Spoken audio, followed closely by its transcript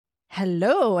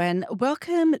Hello and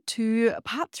welcome to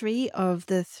part 3 of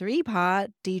the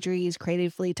 3-part Deidre's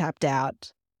Creatively Tapped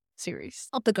Out series.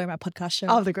 Of the Groma Podcast Show.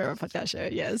 Of the Groma Podcast Show,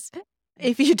 yes.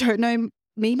 If you don't know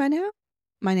me by now,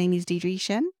 my name is Deidre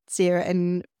Shen, CEO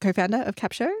and co-founder of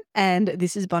Capshow, and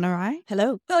this is Bonarai.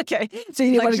 Hello. Okay, so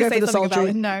you didn't want to go for the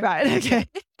sultry. No. Right, okay.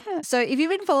 So if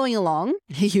you've been following along,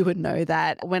 you would know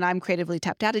that when I'm creatively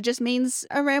tapped out, it just means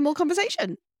a ramble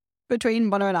conversation between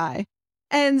Bono and I.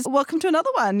 And welcome to another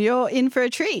one. You're in for a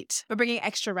treat. We're bringing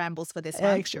extra rambles for this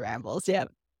one. Extra rambles, yeah.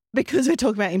 Because we're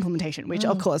talking about implementation, which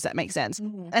of course that makes sense.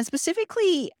 And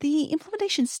specifically the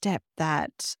implementation step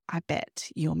that I bet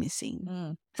you're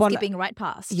missing. Skipping right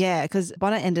past. Yeah, because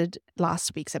Bonner ended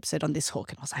last week's episode on this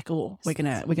hook and I was like, oh, we're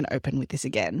gonna open with this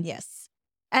again. Yes.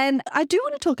 And I do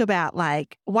want to talk about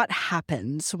like what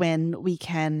happens when we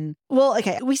can, well,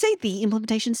 okay, we say the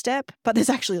implementation step, but there's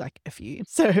actually like a few.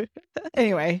 So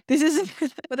anyway, this is.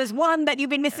 But there's one that you've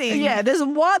been missing. Yeah, there's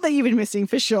one that you've been missing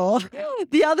for sure.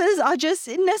 The others are just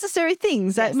necessary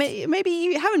things that maybe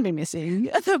you haven't been missing,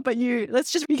 but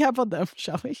let's just recap on them,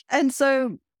 shall we? And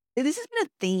so this has been a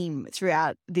theme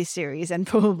throughout this series and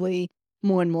probably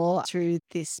more and more through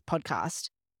this podcast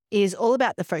is all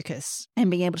about the focus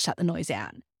and being able to shut the noise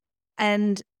out.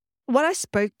 And what I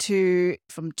spoke to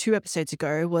from 2 episodes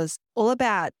ago was all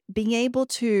about being able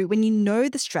to, when you know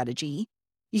the strategy,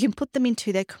 you can put them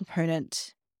into their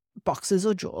component boxes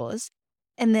or drawers,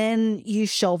 and then you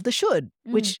shelve the should,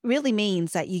 which really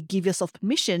means that you give yourself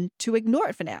permission to ignore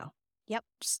it for now. Yep.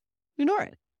 Just ignore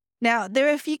it. Now, there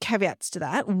are a few caveats to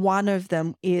that. One of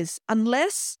them is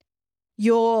unless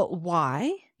your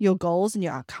why, your goals and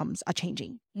your outcomes are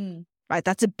changing, right?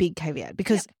 That's a big caveat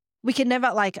because we can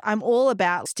never, like, I'm all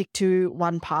about stick to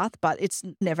one path, but it's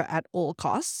never at all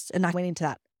costs. And I went into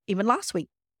that even last week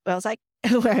where I was like,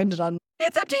 where I ended on,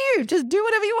 it's up to you. Just do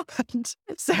whatever you want.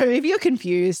 So if you're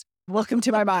confused, welcome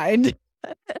to my mind.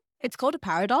 It's called a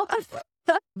paradox.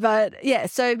 But yeah,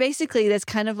 so basically there's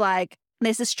kind of like,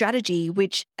 there's a strategy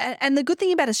which, and the good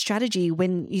thing about a strategy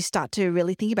when you start to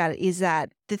really think about it is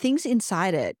that the things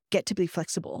inside it get to be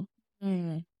flexible.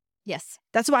 Yes.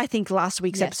 That's why I think last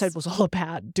week's episode was all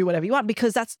about do whatever you want,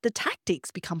 because that's the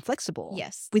tactics become flexible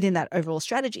within that overall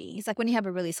strategy. It's like when you have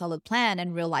a really solid plan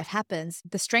and real life happens,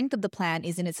 the strength of the plan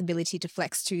is in its ability to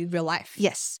flex to real life.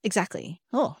 Yes, exactly.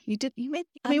 Oh, you made,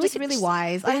 I'm just really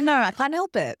wise. I know, I can't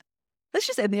help it. Let's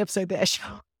just end the episode there,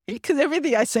 because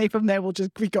everything I say from there will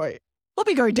just be going. We'll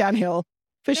be going downhill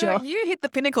for sure. You hit the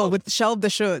pinnacle with shelve the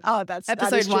should. Oh, that's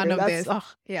episode 1 of this. Oh,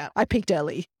 yeah, I peaked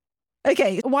early.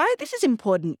 Okay, why this is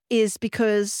important is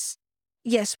because,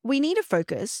 yes, we need to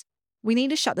focus. We need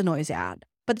to shut the noise out.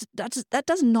 But that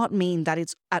does not mean that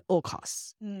it's at all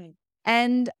costs. But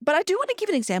I do want to give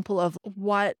an example of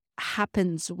what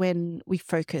happens when we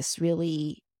focus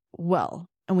really well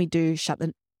and we do shut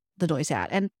the noise out.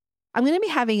 And I'm going to be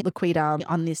having Laquita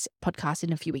on this podcast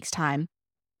in a few weeks' time.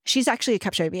 She's actually a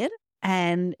Capshovian,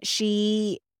 and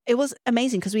it was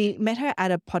amazing because we met her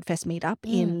at a Podfest meetup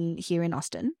here in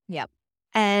Austin. Yep.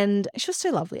 And she was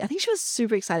so lovely. I think she was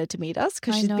super excited to meet us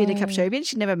because she's been a Capshovian.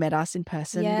 She'd never met us in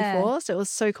person before. So it was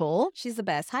so cool. She's the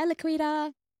best. Hi,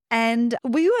 Laquita. And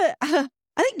we were, I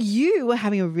think you were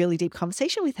having a really deep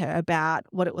conversation with her about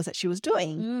what it was that she was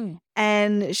doing.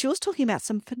 And she was talking about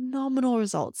some phenomenal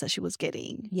results that she was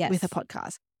getting with her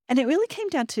podcast. And it really came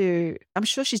down to, I'm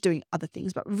sure she's doing other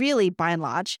things, but really by and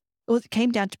large, it came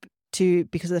down to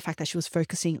because of the fact that she was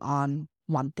focusing on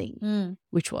one thing,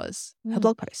 which was her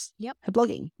blog posts, her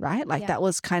blogging, right? Like that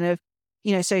was kind of,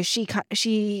 so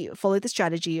she followed the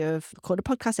strategy of record a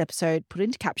podcast episode, put it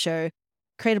into Capshow,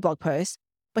 create a blog post,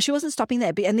 but she wasn't stopping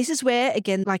there. And this is where,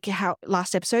 again, like how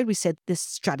last episode we said this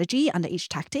strategy under each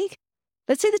tactic.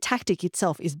 Let's say the tactic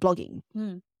itself is blogging.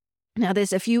 Now,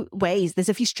 there's a few ways, there's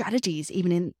a few strategies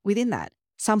even within that.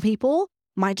 Some people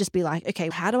might just be like, okay,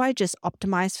 how do I just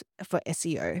optimize for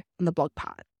SEO on the blog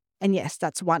part? And yes,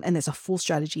 that's one. And there's a full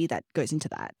strategy that goes into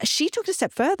that. She took it a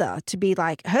step further to be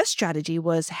like, her strategy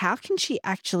was how can she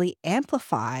actually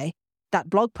amplify that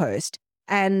blog post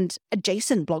and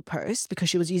adjacent blog posts, because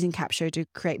she was using Capshow to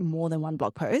create more than one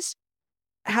blog post.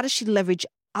 How does she leverage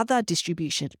other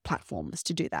distribution platforms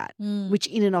to do that, which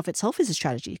in and of itself is a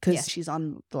strategy because she's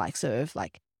on the likes of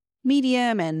like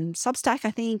Medium and Substack,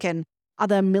 I think, and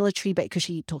other military, because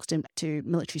she talks to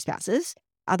military spouses,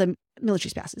 other military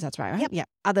spouses, that's right? Yep. Yeah.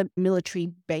 Other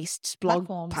military-based blog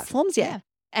platforms. Yeah.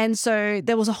 And so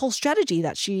there was a whole strategy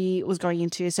that she was going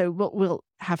into. So we'll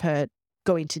have her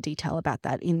go into detail about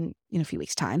that in a few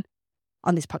weeks' time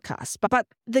on this podcast. But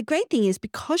the great thing is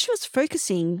because she was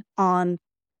focusing on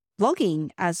blogging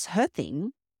as her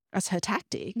thing, as her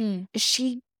tactic,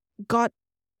 she got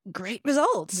great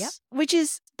results. Yep.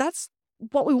 That's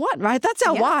what we want, right? That's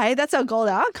our why. That's our goal,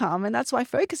 our outcome. And that's why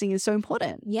focusing is so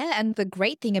important. Yeah. And the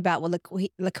great thing about what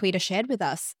Laquita shared with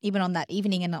us, even on that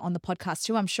evening and on the podcast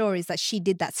too, I'm sure, is that she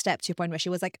did that step to a point where she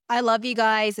was like, I love you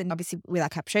guys. And obviously with our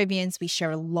Capshovians, we share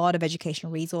a lot of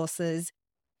educational resources,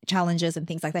 challenges and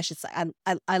things like that. She's like,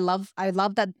 I love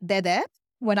that they're there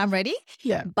when I'm ready.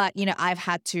 Yeah. But, I've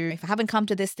had to, if I haven't come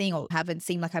to this thing or haven't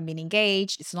seemed like I've been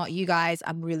engaged, it's not you guys,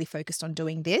 I'm really focused on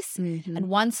doing this. Mm-hmm. And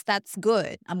once that's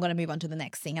good, I'm going to move on to the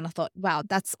next thing. And I thought, wow,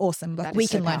 that's awesome. Like, we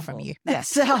can learn from you.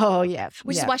 Yes. Oh, yeah.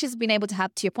 Which is why she's been able to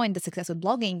have, to your point, the success with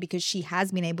blogging, because she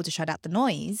has been able to shut out the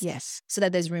noise. Yes. So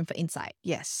that there's room for insight.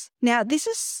 Yes. Now, this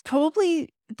is probably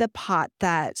the part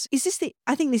I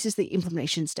think this is the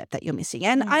implementation step that you're missing.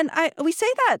 And we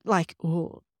say that like,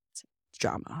 oh, it's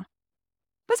drama.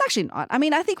 But it's actually not. I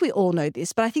mean, I think we all know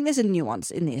this, but I think there's a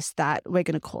nuance in this that we're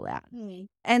going to call out.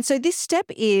 And so this step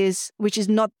which is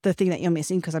not the thing that you're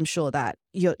missing, because I'm sure that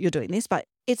you're doing this, but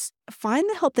it's find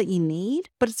the help that you need,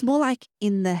 but it's more like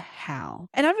in the how.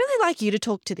 And I'd really like you to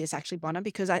talk to this actually, Bona,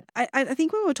 because I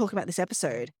think when we were talking about this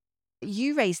episode,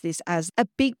 you raised this as a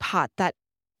big part that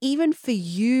even for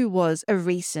you was a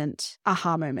recent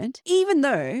aha moment, even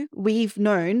though we've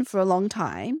known for a long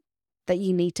time that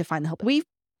you need to find the help. We've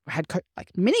had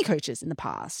many coaches in the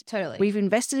past. Totally. We've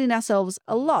invested in ourselves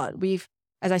a lot.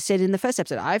 As I said in the first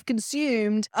episode, I've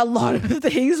consumed a lot of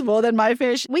things more than my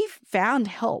fish. We've found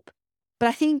help. But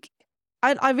I think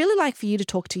I'd really like for you to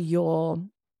talk to your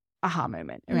aha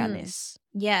moment around this.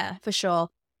 Yeah, for sure.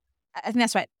 I think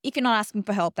that's right. If you're not asking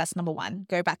for help, that's number one.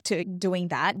 Go back to doing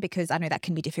that, because I know that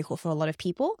can be difficult for a lot of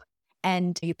people.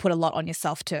 And you put a lot on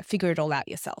yourself to figure it all out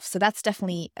yourself. So that's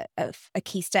definitely a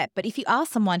key step. But if you are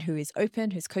someone who is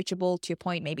open, who's coachable, to your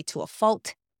point, maybe to a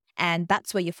fault, and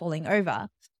that's where you're falling over,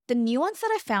 the nuance that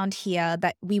I found here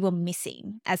that we were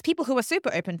missing as people who were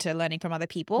super open to learning from other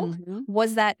people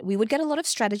was that we would get a lot of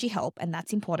strategy help, and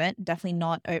that's important. Definitely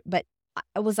not. But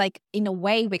I was like, in a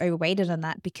way, we overrated on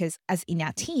that because as in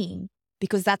our team,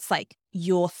 because that's like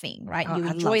your thing, right? You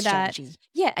enjoy that. Strategy.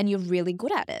 Yeah. And you're really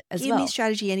good at it as well. Give me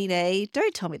strategy any day.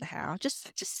 Don't tell me the how.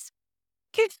 Just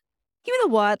give me the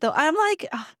what though. I'm like,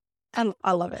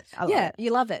 I love it. You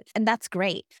love it. And that's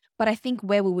great. But I think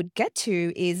where we would get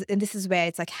to is, and this is where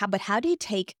it's like, how do you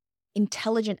take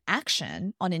intelligent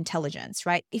action on intelligence,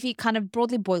 right? If you kind of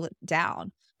broadly boil it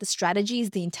down, the strategy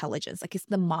is the intelligence, like it's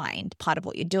the mind part of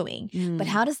what you're doing. But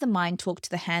how does the mind talk to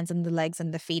the hands and the legs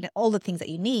and the feet and all the things that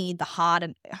you need, the heart,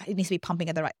 and it needs to be pumping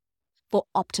at the right for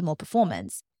optimal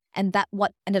performance? And that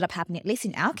what ended up happening, at least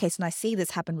in our case, and I see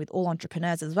this happen with all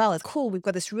entrepreneurs as well, is cool. We've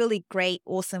got this really great,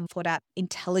 awesome, thought out,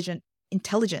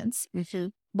 intelligence,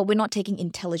 but we're not taking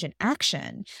intelligent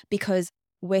action because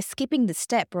we're skipping the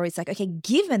step where it's like, okay,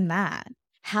 given that,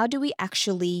 how do we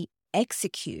actually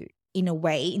execute in a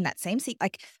way in that same seat?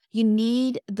 Like you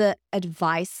need the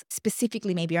advice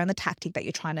specifically maybe on the tactic that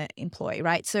you're trying to employ,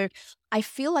 right? So I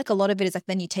feel like a lot of it is like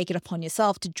then you take it upon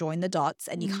yourself to join the dots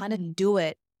and you kind of do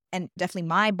it. And definitely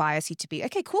my bias used to be,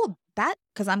 okay, cool, that,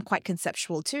 because I'm quite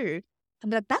conceptual too. I'm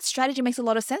like, that strategy makes a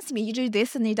lot of sense to me. You do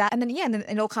this and you that, and then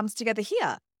it all comes together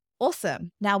here.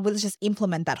 Awesome. Now we'll just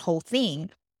implement that whole thing.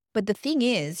 But the thing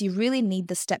is, you really need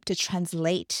the step to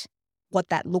translate what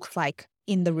that looks like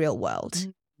in the real world,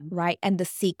 right? And the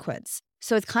sequence.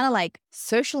 So it's kind of like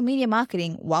social media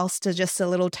marketing whilst just a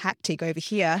little tactic over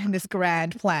here in this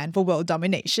grand plan for world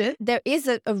domination. There is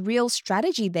a real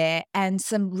strategy there and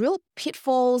some real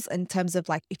pitfalls in terms of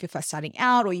like if you're first starting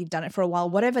out or you've done it for a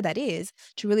while, whatever that is,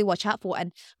 to really watch out for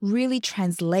and really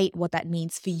translate what that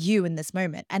means for you in this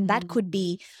moment. And that could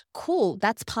be cool.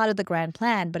 That's part of the grand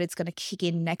plan, but it's going to kick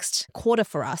in next quarter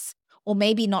for us. Or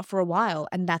maybe not for a while,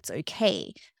 and that's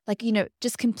okay. Like,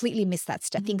 just completely miss that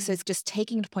step. I think so. It's just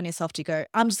taking it upon yourself to go,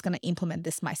 I'm just going to implement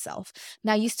this myself.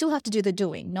 Now, you still have to do the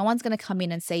doing. No one's going to come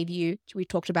in and save you. We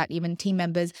talked about even team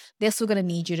members. They're still going to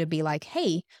need you to be like,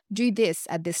 hey, do this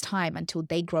at this time until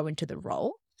they grow into the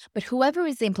role. But whoever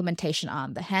is the implementation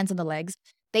arm, the hands and the legs,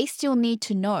 they still need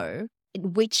to know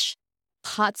which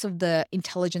parts of the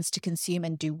intelligence to consume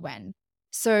and do when.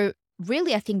 So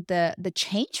really, I think the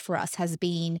change for us has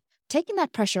been taking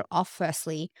that pressure off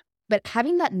firstly, but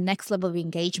having that next level of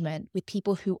engagement with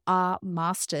people who are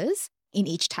masters in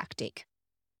each tactic,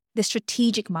 the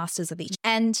strategic masters of each.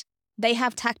 And they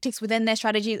have tactics within their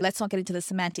strategy. Let's not get into the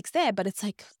semantics there, but it's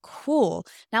like, cool.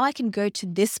 Now I can go to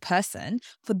this person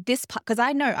for this part, because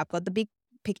I know I've got the big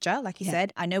picture, like you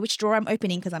said. I know which drawer I'm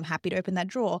opening because I'm happy to open that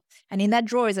drawer. And in that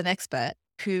drawer is an expert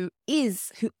who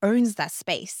owns that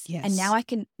space. Yes.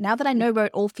 And now that I know where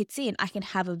it all fits in, I can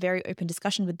have a very open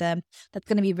discussion with them that's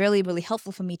going to be really, really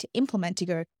helpful for me to implement, to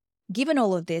go, given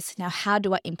all of this, now how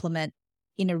do I implement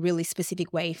in a really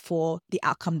specific way for the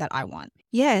outcome that I want?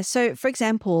 Yeah. So, for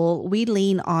example, we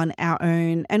lean on our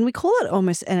own, and we call it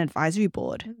almost an advisory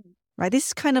board, right? This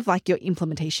is kind of like your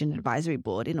implementation advisory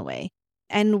board in a way.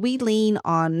 And we lean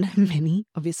on many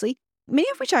of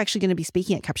which are actually going to be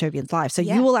speaking at Captovians Live. So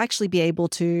you will actually be able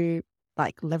to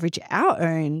like leverage our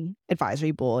own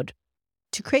advisory board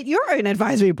to create your own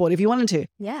advisory board if you wanted to.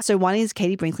 Yeah. So one is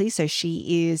Katie Brinkley. So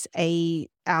she is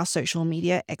our social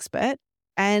media expert,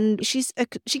 and she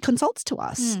consults to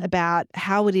us about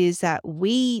how it is that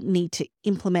we need to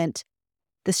implement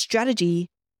the strategy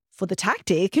for the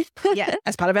tactic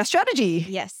as part of our strategy.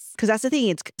 Yes. Because that's the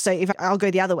thing. So if I'll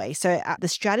go the other way. So the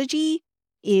strategy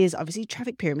is obviously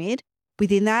traffic pyramid.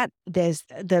 Within that, there's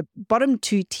the bottom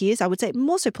two tiers. I would say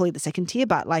more so probably the second tier,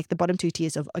 but like the bottom two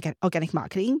tiers of organic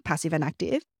marketing, passive and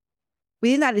active.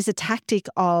 Within that is a tactic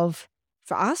of,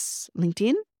 for us,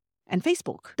 LinkedIn and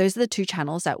Facebook. Those are the two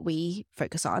channels that we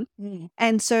focus on.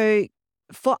 And so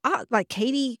for us, like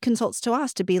Katie consults to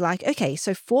us to be like, okay,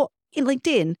 so in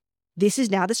LinkedIn, this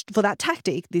is now for that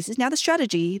tactic, this is now the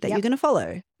strategy that you're going to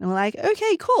follow. And we're like,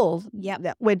 okay, cool.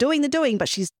 Yeah. We're doing the doing, but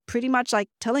she's pretty much like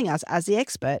telling us as the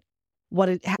expert what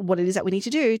it is that we need to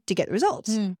do to get the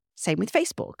results. Same with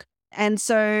Facebook. And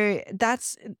so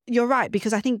you're right,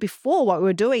 because I think before what we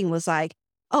were doing was like,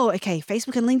 oh, okay,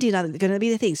 Facebook and LinkedIn are going to be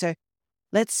the thing. So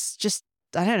let's just,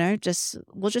 I don't know,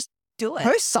 we'll just do it.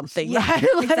 Post something. Yeah,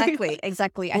 Right?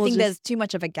 Exactly. I think there's too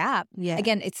much of a gap. Yeah.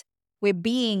 Again, we're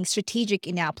being strategic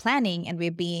in our planning and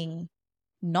we're being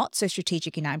not so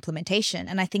strategic in our implementation.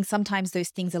 And I think sometimes those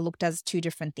things are looked as two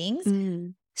different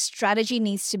things. Strategy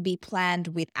needs to be planned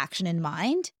with action in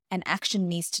mind, and action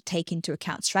needs to take into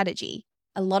account strategy.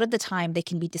 A lot of the time they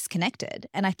can be disconnected.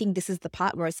 And I think this is the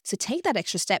part where it's to take that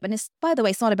extra step. And by the way,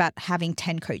 it's not about having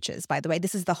 10 coaches, by the way.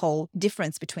 This is the whole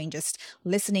difference between just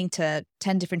listening to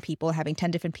 10 different people, having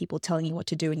 10 different people telling you what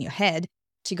to do in your head,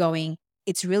 to going,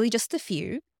 it's really just a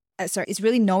few. It's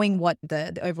really knowing what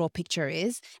the overall picture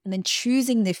is and then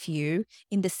choosing the few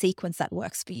in the sequence that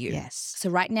works for you. Yes. So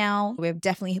right now, we're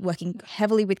definitely working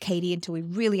heavily with Katie until we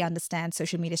really understand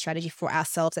social media strategy for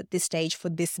ourselves at this stage for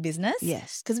this business.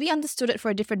 Yes. Because we understood it for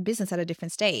a different business at a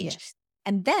different stage. Yes.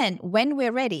 And then when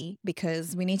we're ready,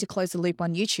 because we need to close the loop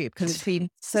on YouTube because it's been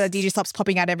so that DJ stops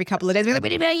popping out every couple of days. We're like, we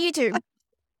need to be on YouTube.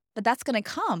 But that's going to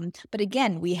come. But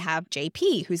again, we have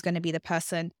JP, who's going to be the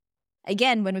person.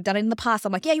 Again, when we've done it in the past,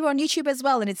 I'm like, yeah, you're on YouTube as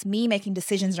well. And it's me making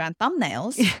decisions around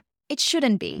thumbnails. It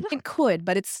shouldn't be. It could,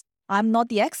 but I'm not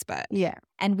the expert. Yeah.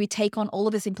 And we take on all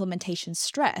of this implementation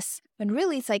stress when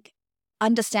really it's like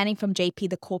understanding from JP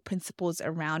the core principles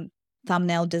around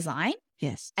thumbnail design.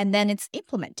 Yes. And then it's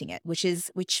implementing it, which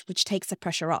takes the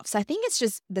pressure off. So I think it's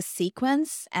just the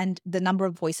sequence and the number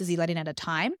of voices you let in at a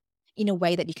time, in a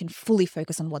way that you can fully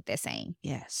focus on what they're saying.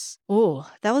 Yes. Oh,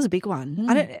 that was a big one.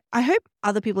 I hope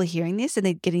other people are hearing this and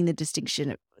they're getting the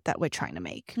distinction that we're trying to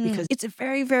make, because it's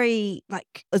very, very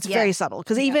very subtle.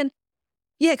 Because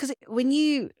because when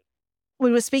we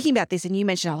were speaking about this and you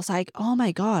mentioned, I was like, oh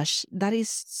my gosh, that is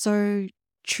so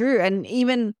true. And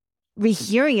even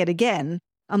rehearing it again,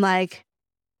 I'm like,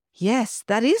 yes,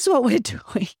 that is what we're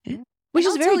doing. Which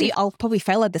is very deep. I'll probably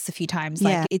fail at this a few times.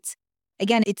 Like it's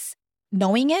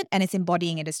knowing it and it's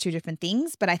embodying it as two different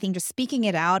things. But I think just speaking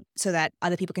it out so that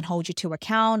other people can hold you to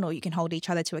account or you can hold each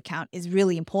other to account is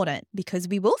really important, because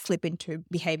we will slip into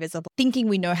behaviors of thinking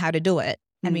we know how to do it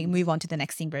and we move on to the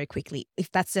next thing very quickly.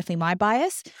 If that's definitely my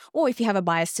bias, or if you have a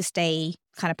bias to stay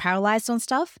kind of paralyzed on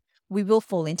stuff, we will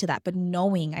fall into that. But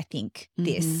knowing, I think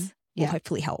this will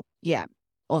hopefully help. Yeah.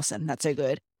 Awesome. That's so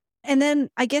good. And then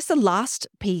I guess the last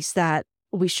piece that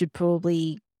we should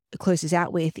probably close this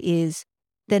out with is,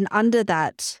 then under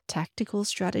that tactical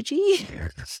strategy,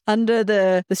 under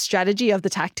the strategy of the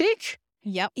tactic,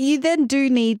 you then do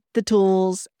need the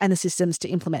tools and the systems to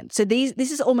implement. So this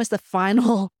is almost the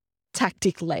final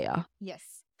tactic layer. Yes.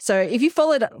 So if you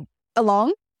followed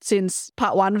along since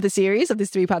part 1 of the series, of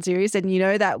this 3-part series, then you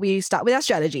know that we start with our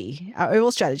strategy, our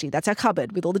overall strategy. That's our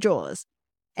cupboard with all the drawers.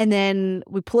 And then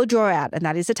we pull a drawer out, and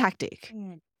that is a tactic.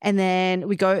 And then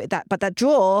we go but that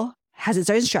drawer has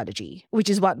its own strategy, which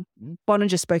is what Bonan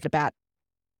just spoke about,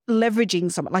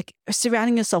 leveraging someone, like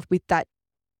surrounding yourself with that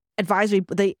advisory,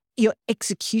 your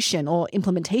execution or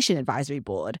implementation advisory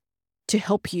board to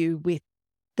help you with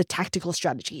the tactical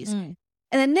strategies. And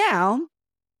then now,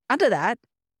 under that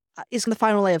is the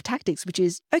final layer of tactics, which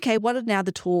is, okay, what are now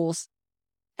the tools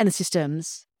and the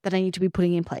systems that I need to be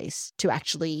putting in place to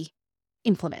actually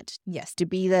implement? Yes.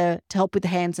 To help with the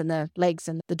hands and the legs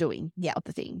and the doing of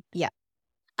the thing. Yeah.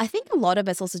 I think a lot of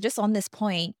us also, just on this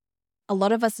point, a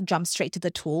lot of us jump straight to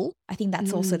the tool. I think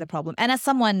that's also the problem. And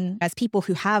as people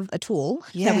who have a tool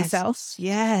that we sell,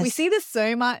 we see this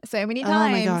so many times. Oh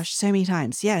my gosh, so many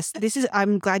times. Yes.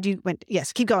 I'm glad you went.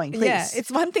 Yes, keep going, please. Yeah, it's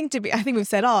one thing to be, I think we've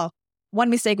said, one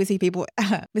mistake we see people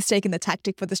mistaking the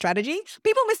tactic for the strategy.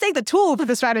 People mistake the tool for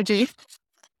the strategy.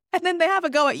 And then they have a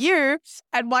go at you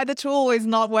and why the tool is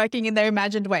not working in their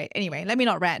imagined way. Anyway, let me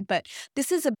not rant. But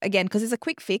this is, again, because it's a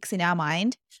quick fix in our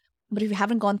mind. But if you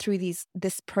haven't gone through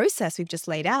this process we've just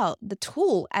laid out, the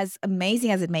tool, as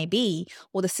amazing as it may be,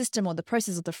 or the system or the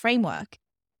process or the framework,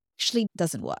 actually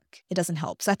doesn't work. It doesn't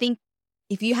help. So I think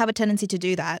if you have a tendency to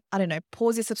do that, I don't know,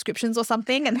 pause your subscriptions or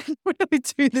something and then really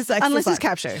do this exercise. Unless it's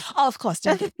Capsho. Oh, of course.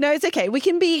 No, it's okay. We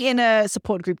can be in a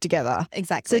support group together.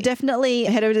 Exactly. So definitely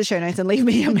head over to the show notes and leave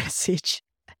me a message.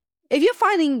 If you're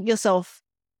finding yourself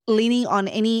leaning on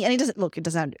any, and it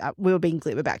doesn't, we were being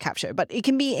clear about Capsho, but it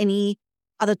can be any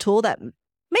other tool that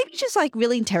maybe just like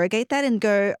really interrogate that and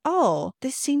go, oh,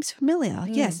 this seems familiar.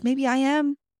 Yes, maybe I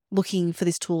am looking for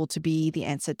this tool to be the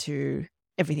answer to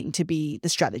everything, to be the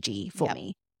strategy for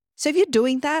me. So if you're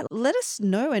doing that, let us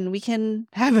know and we can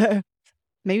have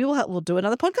maybe we'll do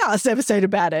another podcast episode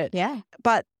about it. Yeah.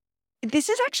 But this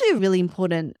is actually a really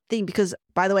important thing because,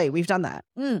 by the way, we've done that,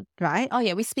 right? Oh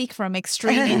yeah, we speak from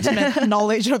extreme intimate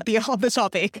knowledge of the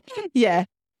topic. Yeah.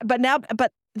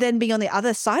 But then being on the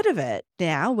other side of it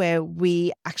now where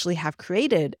we actually have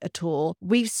created a tool,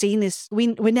 we've seen this,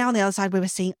 we're now on the other side where we're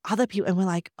seeing other people and we're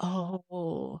like,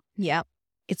 oh, yeah,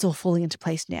 it's all falling into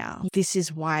place now. This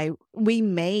is why we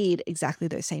made exactly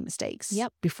those same mistakes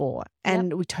before.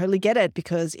 And we totally get it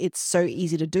because it's so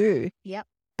easy to do. Yep.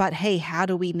 But hey, how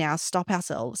do we now stop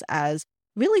ourselves as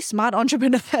really smart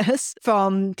entrepreneurs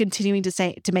from continuing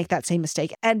to make that same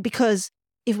mistake? And because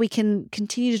if we can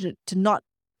continue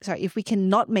if we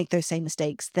cannot make those same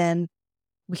mistakes, then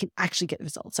we can actually get the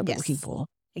results that we're looking for.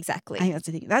 Exactly. I think that's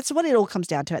the thing. That's what it all comes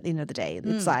down to at the end of the day.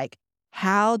 It's like,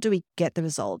 how do we get the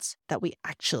results that we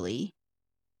actually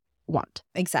want?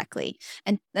 Exactly.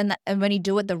 And when you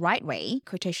do it the right way,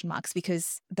 quotation marks,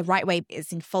 because the right way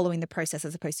is in following the process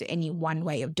as opposed to any one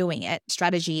way of doing it.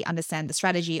 Strategy, understand the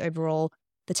strategy overall,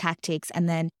 the tactics, and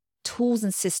then tools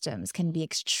and systems can be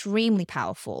extremely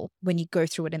powerful when you go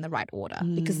through it in the right order.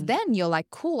 Because then you're like,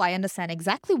 cool, I understand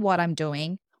exactly what I'm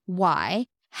doing, why,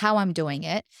 how I'm doing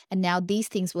it. And now these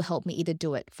things will help me either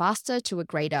do it faster, to a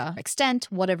greater extent,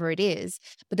 whatever it is.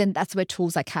 But then that's where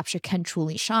tools like Capsho can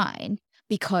truly shine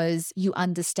because you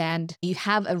understand, you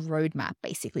have a roadmap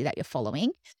basically that you're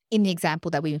following. In the example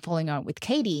that we've been following on with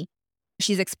Katie,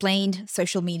 she's explained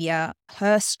social media,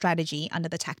 her strategy under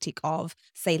the tactic of,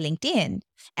 say, LinkedIn,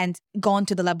 and gone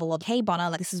to the level of, hey, Bonner,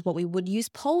 like this is what we would use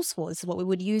polls for. This is what we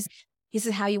would use. This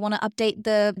is how you want to update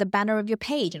the banner of your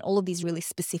page and all of these really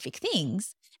specific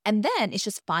things. And then it's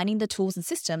just finding the tools and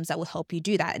systems that will help you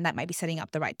do that. And that might be setting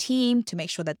up the right team to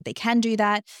make sure that they can do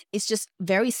that. It's just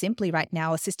very simply right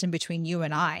now a system between you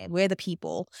and I. We're the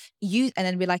people. And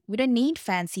then we're like, we don't need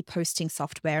fancy posting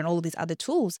software and all of these other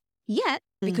tools yet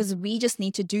because we just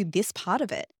need to do this part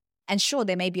of it. And sure,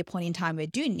 there may be a point in time where we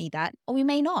do need that or we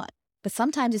may not. But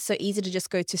sometimes it's so easy to just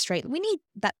go to straight. We need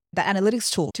that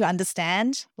analytics tool to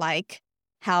understand like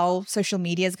how social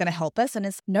media is going to help us.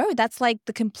 And that's like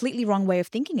the completely wrong way of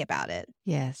thinking about it.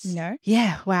 Yes. No?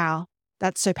 Yeah. Wow.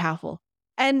 That's so powerful.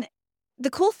 And the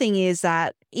cool thing is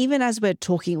that even as we're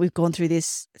talking, we've gone through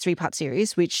this 3-part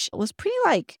series, which was pretty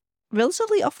like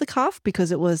relatively off the cuff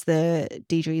because it was the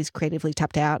Deidre's Creatively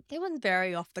Tapped Out. It was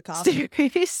very off the cuff.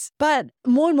 Series. But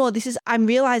more and more, I'm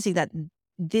realizing that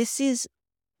this is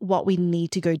what we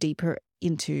need to go deeper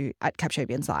into at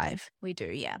Capshovians Live. We do,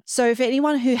 yeah. So for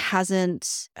anyone who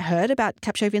hasn't heard about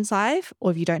Capshovians Live, or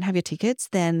if you don't have your tickets,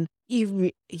 then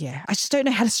I just don't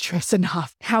know how to stress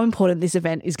enough how important this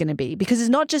event is going to be, because it's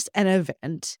not just an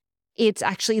event. It's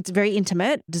very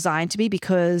intimate, designed to be,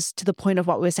 because to the point of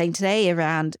what we were saying today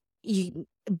around you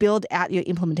build out your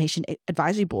implementation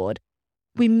advisory board,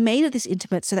 we made it this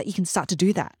intimate so that you can start to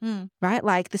do that, right?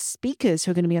 Like the speakers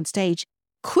who are going to be on stage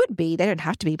they don't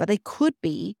have to be, but they could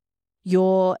be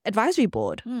your advisory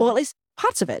board, or at least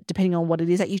parts of it, depending on what it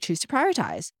is that you choose to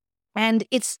prioritize. And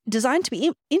it's designed to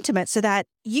be intimate so that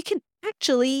you can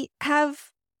actually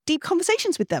have deep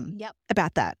conversations with them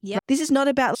about that. Yep. This is not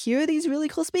about, here are these really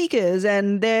cool speakers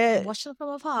and they're... Watch them from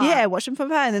afar. Yeah, watch them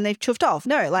from afar and then they've chuffed off.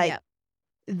 No,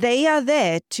 they are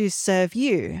there to serve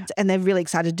you and they're really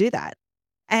excited to do that.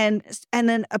 And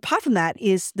then apart from that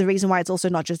is the reason why it's also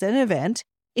not just an event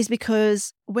is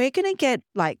because we're going to get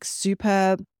like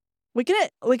we're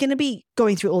going to be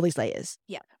going through all these layers.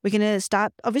 Yeah. We're going to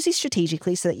start obviously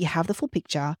strategically so that you have the full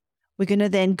picture. We're going to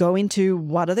then go into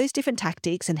what are those different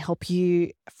tactics and help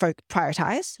you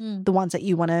prioritize the ones that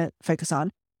you want to focus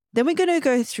on. Then we're going to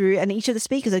go through, and each of the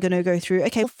speakers are going to go through,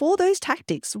 okay, for those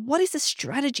tactics, what is the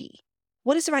strategy?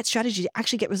 What is the right strategy to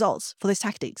actually get results for those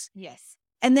tactics? Yes.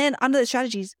 And then under the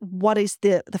strategies, what is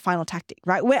the final tactic,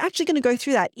 right? We're actually going to go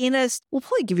through that we'll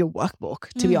probably give you a workbbook,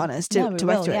 to be honest, to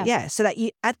work through it. Yeah. So that you,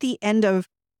 at the end of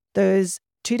those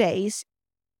 2 days,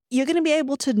 you're going to be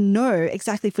able to know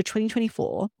exactly for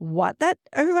 2024 what that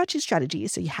overarching strategy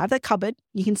is. So you have that covered,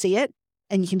 you can see it,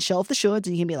 and you can show off the shoulds,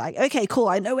 and you can be like, okay, cool,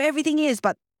 I know where everything is,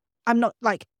 but I'm not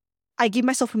like, I give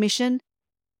myself permission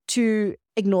to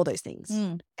ignore those things.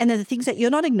 And then the things that you're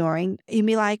not ignoring, you'll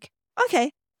be like,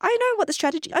 okay, I know what the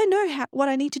strategy, I know what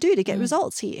I need to do to get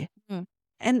results here.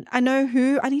 And I know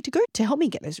who I need to go to help me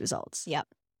get those results. Yep.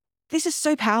 This is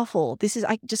so powerful.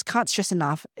 I just can't stress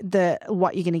enough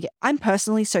what you're going to get. I'm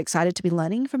personally so excited to be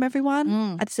learning from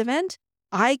everyone at this event.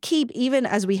 I keep, even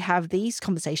as we have these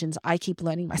conversations, I keep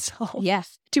learning myself.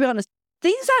 Yes. To be honest,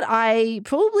 things that I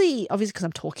probably, obviously because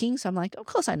I'm talking, so I'm like, of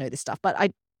course I know this stuff,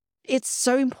 but it's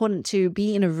so important to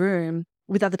be in a room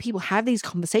with other people, have these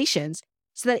conversations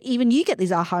so that even you get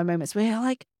these aha moments where you're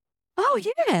like, oh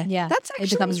yeah, that's actually,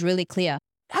 it becomes really clear.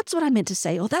 That's what I meant to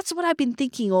say, or that's what I've been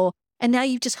thinking, and now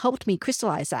you've just helped me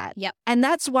crystallize that. Yep. And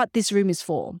that's what this room is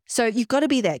for. So you've got to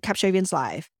be there, Capshovians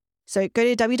Live. So go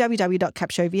to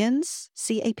www.capshovians,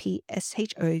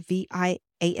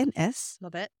 CAPSHOVIANS.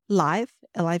 Love it. Live,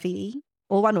 LIVE,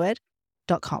 all one word,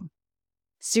 .com.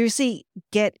 Seriously,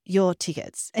 get your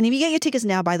tickets. And if you get your tickets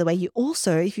now, by the way, you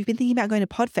also, if you've been thinking about going to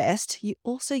Podfest, you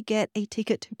also get a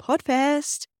ticket to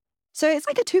Podfest. So it's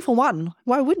like a 2-for-1.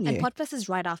 Why wouldn't you? And Podfest is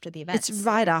right after the event. It's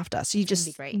right after. So you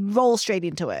just roll straight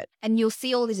into it. And you'll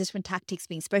see all these different tactics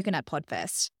being spoken at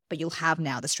Podfest, but you'll have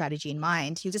now the strategy in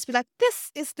mind. You'll just be like, this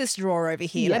is this drawer over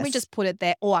here. Yes. Let me just put it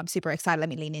there. Oh, I'm super excited. Let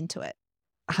me lean into it.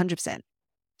 100%.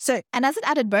 So, and as an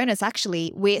added bonus,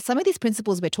 actually, some of these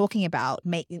principles we're talking about,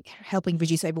 helping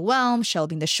reduce overwhelm,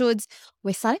 shelving the shoulds,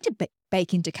 we're starting to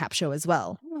bake into Capsho as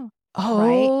well.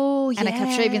 Oh, right? And a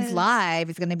Capshovians Live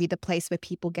is going to be the place where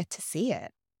people get to see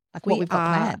it, like what we've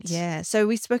got planned. Yeah. So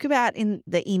we spoke about in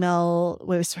the email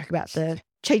where we spoke about the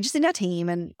changes in our team,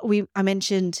 and I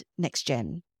mentioned Next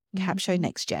Gen, Capsho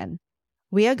Next Gen.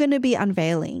 We are going to be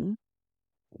unveiling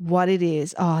what it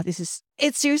is.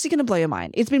 It's seriously going to blow your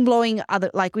mind. It's been blowing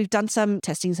we've done some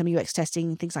testing, some UX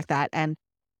testing, things like that. And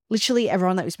literally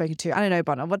everyone that we've spoken to, I don't know,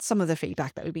 Bonna, what's some of the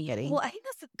feedback that we've been getting? Well, I think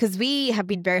that's because we have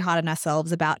been very hard on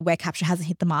ourselves about where Capsho hasn't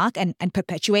hit the mark and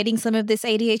perpetuating some of this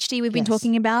ADHD we've been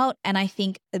talking about. And I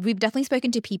think we've definitely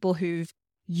spoken to people who've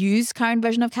used current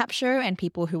version of Capsho and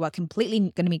people who are going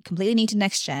to be completely new to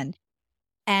Next Gen.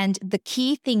 And the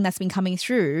key thing that's been coming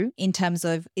through in terms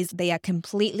of is they are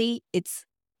completely, it's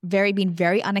been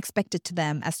very unexpected to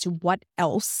them as to what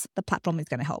else the platform is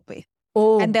going to help with.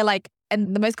 And they're like,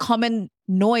 and the most common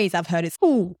noise I've heard is,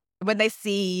 ooh, when they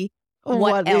see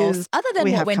what else, other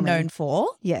than what we're known for,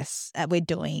 that we're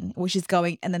doing, which is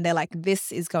going, and then they're like,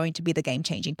 this is going to be the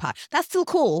game-changing part. That's still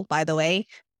cool, by the way,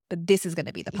 but this is going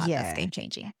to be the part that's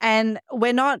game-changing. And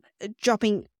we're not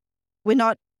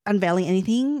unveiling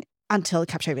anything until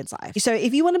Capshovians Live. So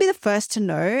if you want to be the first to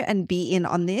know and be in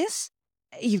on this,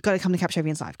 you've got to come to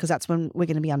Capshovians Live, because that's when we're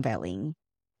going to be unveiling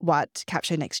what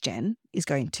Capsho Next Gen is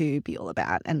going to be all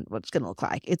about and what it's going to look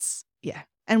like.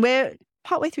 And we're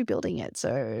partway through building it.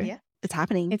 So it's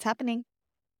happening. It's happening.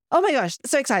 Oh my gosh,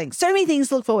 so exciting. So many things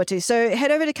to look forward to. So head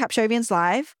over to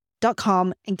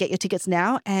capshovianslive.com and get your tickets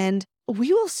now. And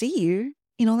we will see you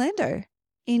in Orlando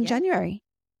in January.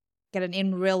 Get an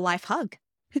in real life hug.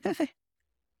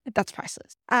 That's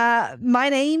priceless. My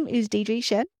name is Deidre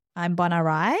Shen. I'm Bonna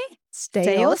Rai.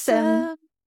 Stay awesome.